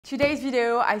Today's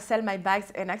video, I sell my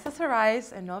bags and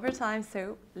accessories and over time,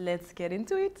 so let's get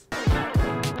into it.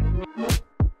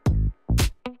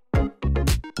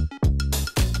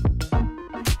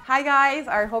 Hi guys,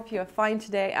 I hope you are fine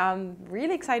today. I'm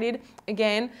really excited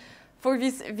again for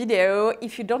this video.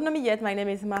 If you don't know me yet, my name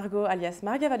is Margot alias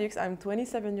Margavalux. I'm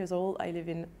 27 years old. I live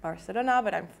in Barcelona,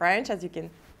 but I'm French, as you can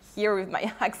hear with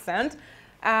my accent.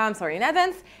 Sorry in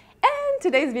advance. And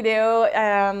today's video,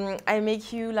 I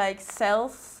make you like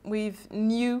sales with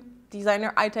new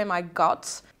designer item I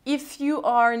got. If you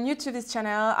are new to this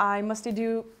channel, I mostly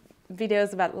do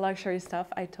videos about luxury stuff.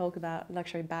 I talk about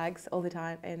luxury bags all the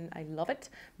time and I love it.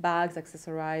 Bags,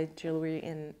 accessories, jewelry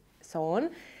and so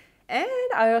on. And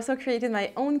I also created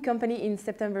my own company in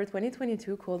September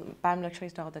 2022 called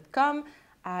bamluxurystore.com.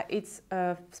 It's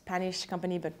a Spanish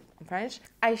company, but I'm French.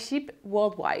 I ship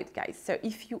worldwide, guys. So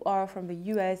if you are from the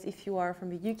US, if you are from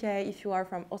the UK, if you are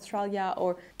from Australia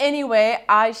or anyway,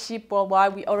 I ship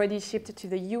worldwide. We already shipped to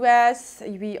the US.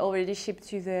 We already shipped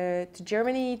to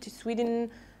Germany, to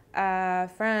Sweden,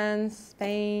 France,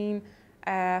 Spain,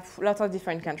 lots of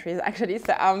different countries actually.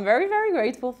 So I'm very, very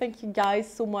grateful. Thank you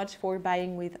guys so much for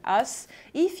buying with us.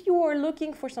 If you are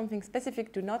looking for something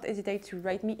specific, do not hesitate to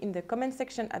write me in the comment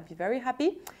section. I'd be very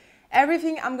happy.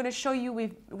 Everything I'm going to show you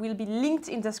will be linked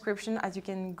in the description, as you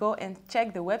can go and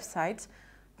check the website.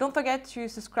 Don't forget to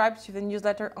subscribe to the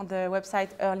newsletter on the website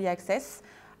Early Access,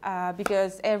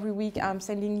 because every week I'm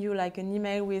sending you like an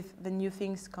email with the new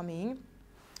things coming.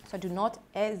 So do not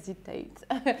hesitate.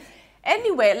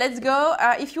 Anyway, let's go.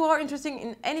 If you are interested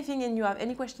in anything and you have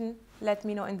any question, let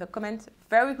me know in the comment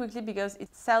very quickly because it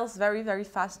sells very, very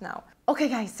fast now. Okay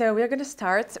guys, so we're gonna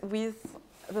start with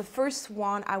the first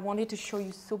one I wanted to show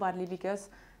you so badly because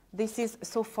this is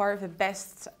so far the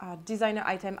best designer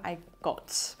item I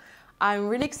got. I'm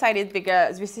really excited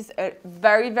because this is a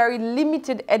very, very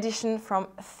limited edition from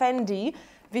Fendi.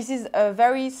 This is a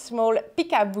very small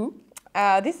peekaboo.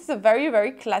 This is a very,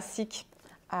 very classic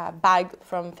bag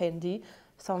from Fendi.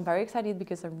 So I'm very excited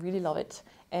because I really love it.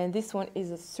 And this one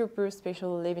is a super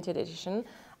special limited edition.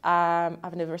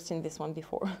 I've never seen this one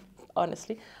before,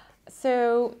 honestly.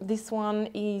 So this one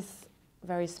is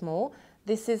very small.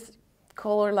 This is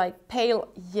color like pale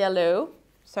yellow.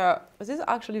 So this is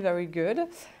actually very good.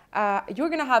 You're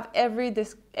gonna have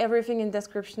everything in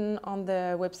description on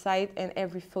the website and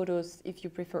every photos if you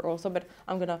prefer also, but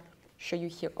I'm gonna show you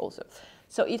here also.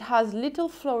 So it has little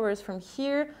flowers from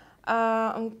here.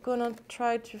 I'm gonna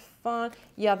try to find,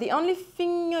 yeah, the only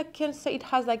thing I can say, it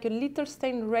has like a little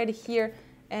stain red here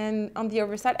and on the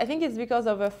other side. I think it's because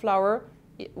of a flower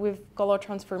with color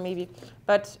transfer maybe,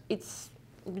 but you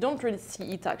don't really see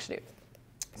it actually.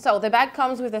 So the bag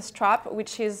comes with a strap,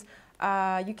 which is,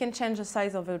 you can change the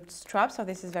size of the strap, so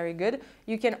this is very good.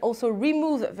 You can also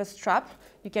remove the strap.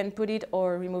 You can put it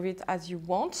or remove it as you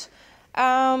want.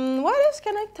 What else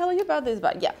can I tell you about this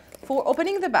bag? Yeah, for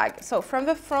opening the bag. So from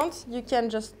the front, you can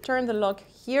just turn the lock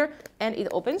here and it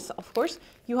opens, of course.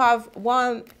 You have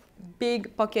one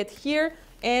big pocket here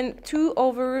and two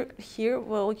over here.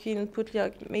 Well, you can put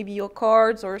like maybe your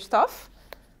cards or stuff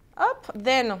up.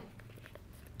 Then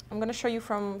I'm gonna show you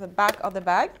from the back of the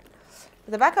bag.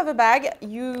 The back of the bag,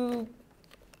 you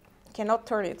cannot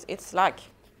turn it. It's like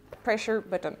pressure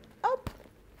button up.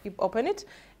 You open it.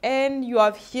 And you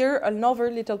have here another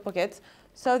little pocket.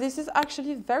 So this is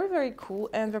actually very, very cool.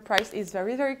 And the price is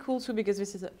very, very cool too because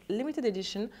this is a limited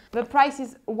edition. The price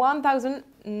is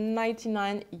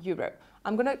 1,099 euro.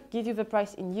 I'm gonna give you the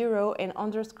price in euro and on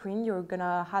the screen you're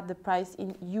gonna have the price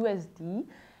in USD.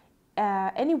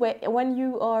 Anyway, when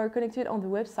you are connected on the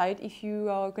website, if you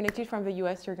are connected from the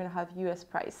US, you're gonna have US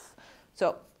price.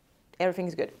 So everything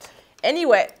is good.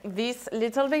 Anyway, this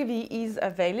little baby is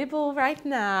available right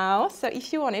now. So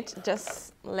if you want it,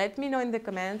 just let me know in the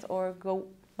comments or go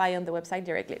buy on the website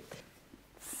directly.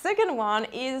 Second one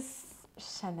is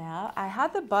Chanel. I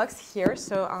had the box here,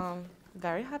 so I'm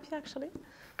very happy actually.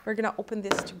 We're gonna open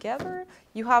this together.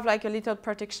 You have like a little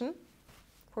protection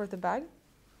for the bag.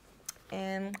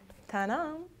 And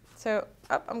ta-da! So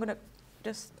I'm gonna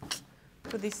just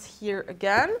put this here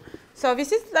again. So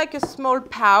this is like a small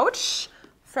pouch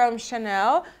from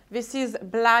Chanel. This is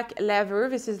black leather.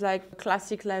 This is like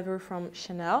classic leather from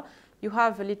Chanel. You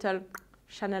have a little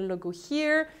Chanel logo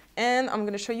here, and I'm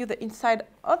gonna show you the inside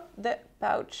of the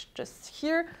pouch just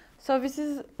here. So this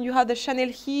is, you have the Chanel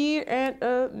here and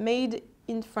made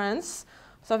in France.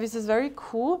 So this is very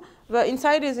cool. The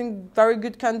inside is in very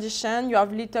good condition. You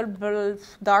have little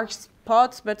dark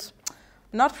spots, but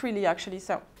not really actually.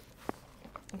 So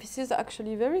this is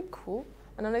actually very cool.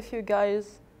 I don't know if you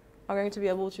guys are going to be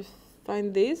able to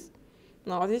find this.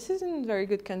 No, this is in very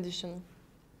good condition.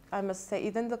 I must say,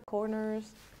 even the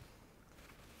corners.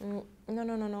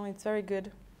 No, it's very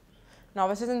good. No,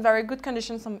 this is in very good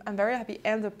condition, so I'm very happy.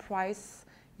 And the price,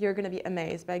 you're gonna be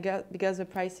amazed because the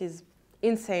price is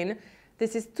insane.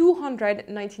 This is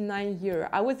 299 euro.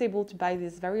 I was able to buy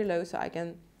this very low, so I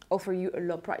can offer you a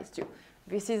low price too.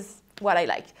 This is what I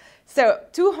like. So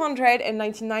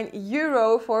 299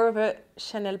 euro for the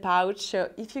Chanel pouch. So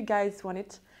if you guys want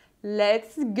it,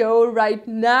 let's go right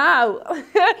now.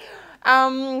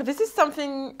 This is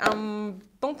something I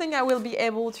don't think I will be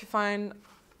able to find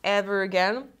ever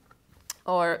again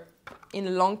or in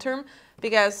the long term,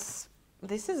 because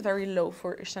this is very low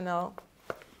for a Chanel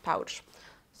pouch.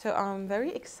 So I'm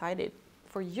very excited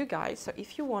for you guys. So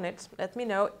if you want it, let me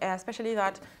know, especially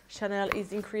that Chanel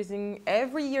is increasing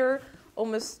every year,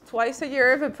 almost twice a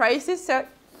year, the prices. So,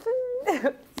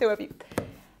 so happy.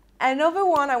 Another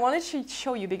one I wanted to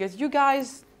show you, because you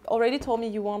guys already told me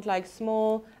you want like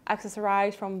small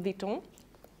accessories from Vuitton,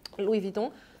 Louis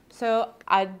Vuitton. So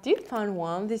I did find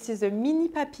one. This is a mini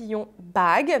papillon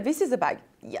bag. This is a bag.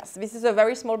 Yes, this is a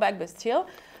very small bag, but still,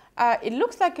 it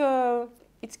looks like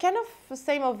it's kind of the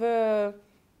same of a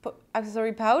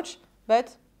accessory pouch,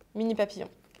 but mini papillon,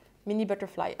 mini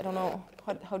butterfly. I don't know,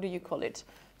 how do you call it?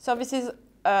 So this is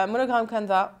monogram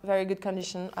canvas, very good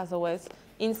condition as always.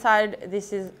 Inside,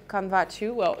 this is canvas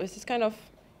too. Well, this is kind of,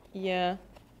 yeah,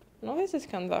 no, this is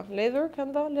canvas. Leather.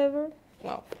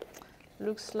 Well,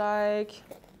 looks like,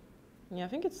 yeah, I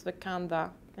think it's the canvas.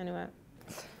 Anyway,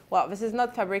 well, this is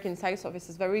not fabric inside, so this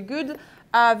is very good.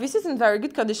 This is in very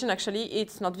good condition, actually.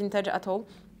 It's not vintage at all,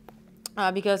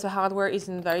 because the hardware is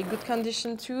in very good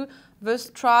condition too. The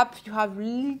strap, you have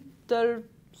little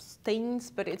stains,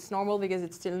 but it's normal because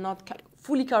it's still not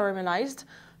fully caramelized.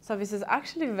 So this is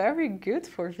actually very good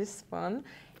for this one.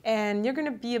 And you're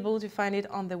gonna be able to find it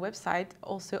on the website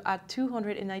also at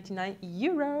 299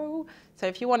 euro. So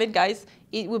if you want it, guys,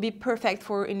 it will be perfect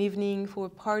for an evening, for a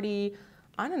party.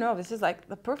 I don't know, this is like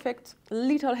the perfect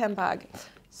little handbag.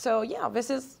 So yeah, this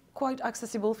is quite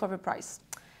accessible for the price.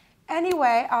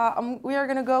 Anyway, we are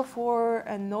gonna go for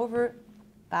another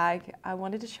bag. I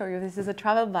wanted to show you, this is a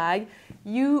travel bag.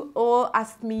 You all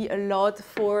asked me a lot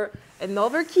for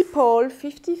another Keepall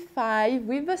 55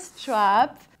 with a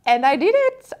strap. And I did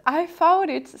it, I found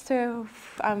it, so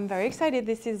I'm very excited.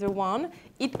 This is the one.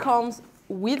 It comes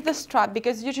with the strap,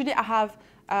 because usually I have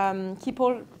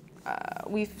Keepall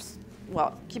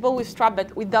Keepall with strap,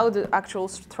 but without the actual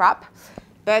strap.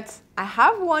 But I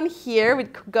have one here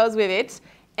which goes with it,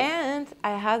 and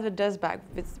I have a dust bag,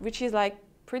 which is like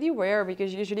pretty rare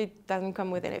because usually it doesn't come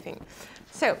with anything.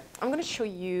 So I'm gonna show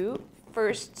you,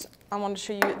 first I want to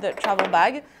show you the travel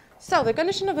bag. So the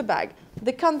condition of the bag,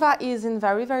 the canvas is in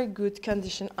very, very good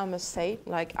condition, I must say,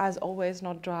 like as always,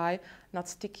 not dry, not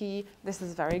sticky. This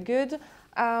is very good.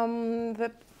 I'm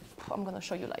gonna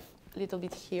show you like a little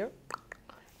bit here.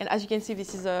 And as you can see,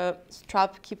 this is a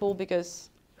strap Keepall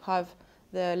because you have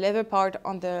the leather part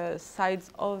on the sides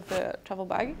of the travel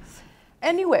bag.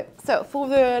 Anyway, so for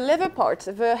the leather part,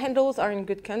 the handles are in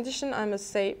good condition, I must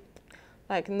say.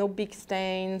 Like no big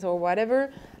stains or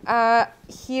whatever.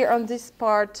 Here on this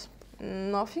part,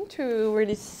 nothing to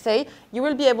really say. You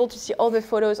will be able to see all the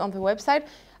photos on the website.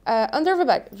 Under the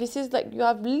bag, this is like, you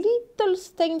have little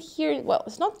stain here. Well,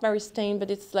 it's not very stained,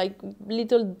 but it's like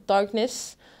little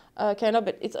darkness, kind of,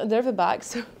 but it's under the bag.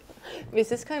 So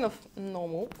this is kind of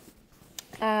normal.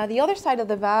 The other side of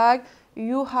the bag,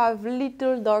 you have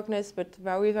little darkness, but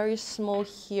very, very small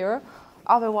here.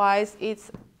 Otherwise,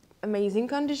 it's amazing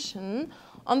condition.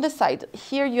 On the side,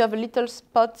 here you have a little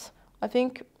spot. I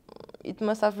think it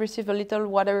must have received a little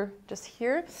water just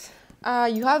here.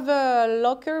 You have a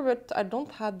locker, but I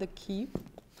don't have the key.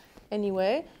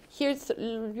 Anyway, here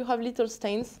you have little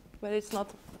stains, but it's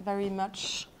not very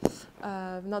much,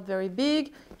 not very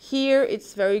big. Here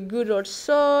it's very good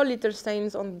also, little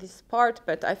stains on this part,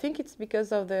 but I think it's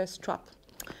because of the strap.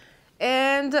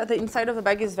 And the inside of the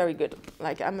bag is very good.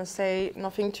 Like I must say,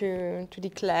 nothing to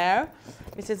declare.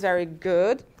 This is very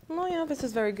good. Oh yeah, this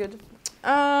is very good.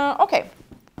 Okay,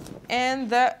 and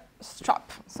the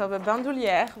strap. So the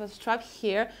bandoulière, the strap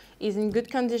here is in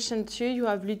good condition too. You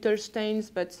have little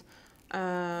stains, but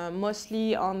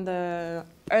mostly on the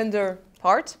under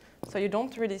part, so you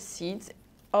don't really see it.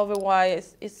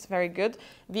 Otherwise, it's very good.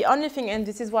 The only thing, and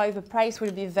this is why the price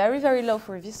will be very, very low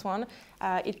for this one,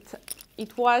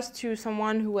 it was to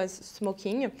someone who was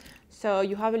smoking, so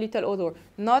you have a little odor,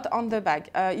 not on the bag.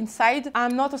 Inside,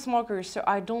 I'm not a smoker, so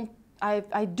I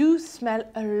do smell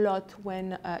a lot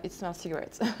when it smells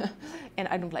cigarettes, and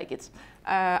I don't like it.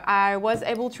 I was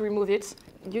able to remove it.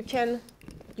 You can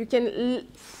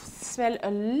smell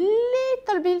a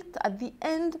little bit at the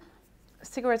end,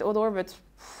 cigarette odor, but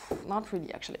not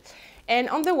really actually. And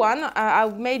on the one, I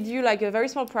made you like a very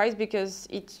small price because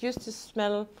it used to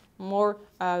smell more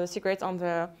the cigarettes on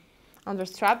the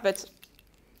strap, but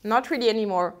not really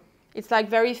anymore. It's like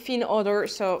very thin odor,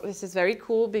 so this is very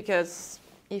cool because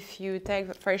if you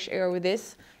take fresh air with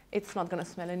this, it's not gonna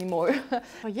smell anymore.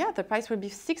 So yeah, the price will be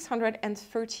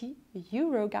 630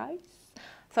 euro, guys.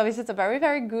 So this is a very,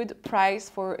 very good price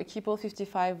for a Keepall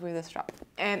 55 with a strap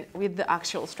and with the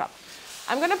actual strap.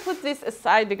 I'm gonna put this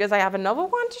aside because I have another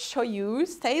one to show you.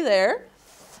 Stay there.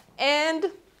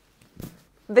 And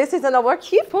this is another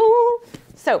Keepall.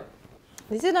 So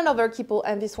this is another Keepall,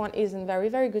 and this one is in very,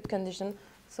 very good condition.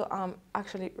 So I'm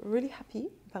actually really happy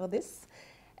about this.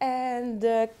 And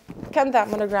the Canva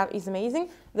monogram is amazing.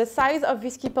 The size of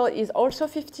this Keepall is also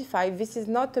 55. This is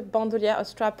not a bandolier, a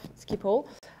strap Keepall.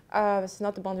 This is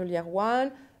not a bandolier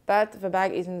one, but the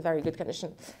bag is in very good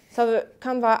condition. So the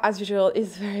Canva, as usual,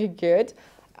 is very good.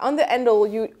 On the handle,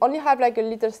 you only have like a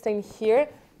little stain here.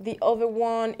 The other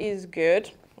one is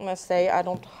good. I must say, I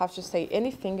don't have to say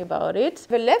anything about it.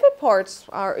 The leather parts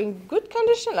are in good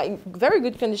condition, like very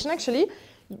good condition actually.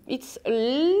 It's a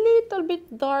little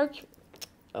bit dark,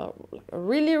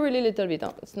 really, really little bit.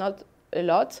 It's not a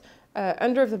lot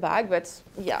under the bag, but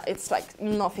yeah, it's like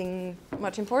nothing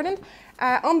much important.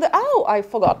 On the, oh, I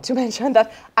forgot to mention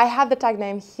that I have the tag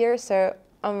name here, so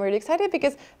I'm really excited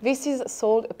because this is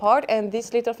sold apart, and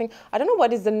this little thing, I don't know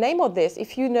what is the name of this.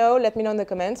 If you know, let me know in the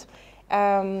comments.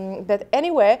 But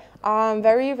anyway, I'm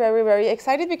very, very, very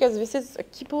excited because this is a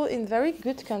Keepall in very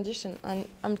good condition, and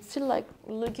I'm still like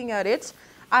looking at it.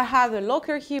 I have the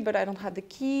locker here, but I don't have the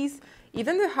keys.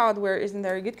 Even the hardware is in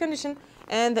very good condition,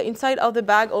 and the inside of the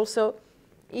bag also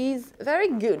is very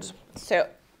good. So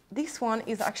this one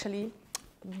is actually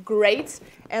great,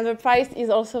 and the price is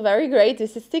also very great.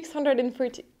 This is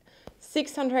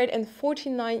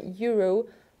 649 euro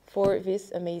for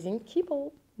this amazing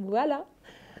Keepall. Voila.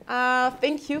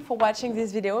 Thank you for watching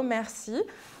this video. Merci.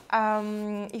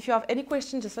 If you have any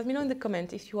questions, just let me know in the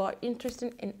comment. If you are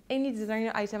interested in any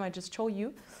designer item I just showed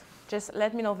you, just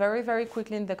let me know very, very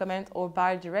quickly in the comment or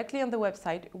buy directly on the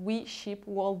website. We ship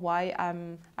worldwide,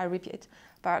 I repeat.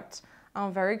 But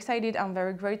I'm very excited. I'm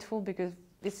very grateful because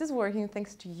this is working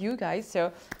thanks to you guys.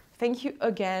 So thank you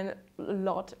again a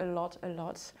lot.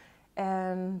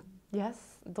 And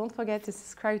yes, don't forget to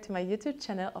subscribe to my YouTube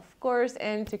channel, of course,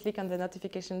 and to click on the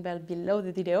notification bell below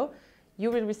the video.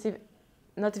 You will receive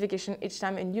notification each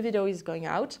time a new video is going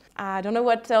out. I don't know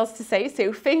what else to say,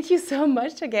 so thank you so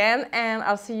much again, and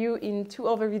I'll see you in 2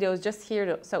 other videos just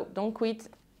here. So don't quit,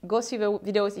 go see the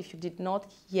videos if you did not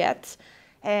yet,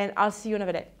 and I'll see you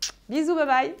another day. Bisous, bye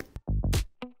bye.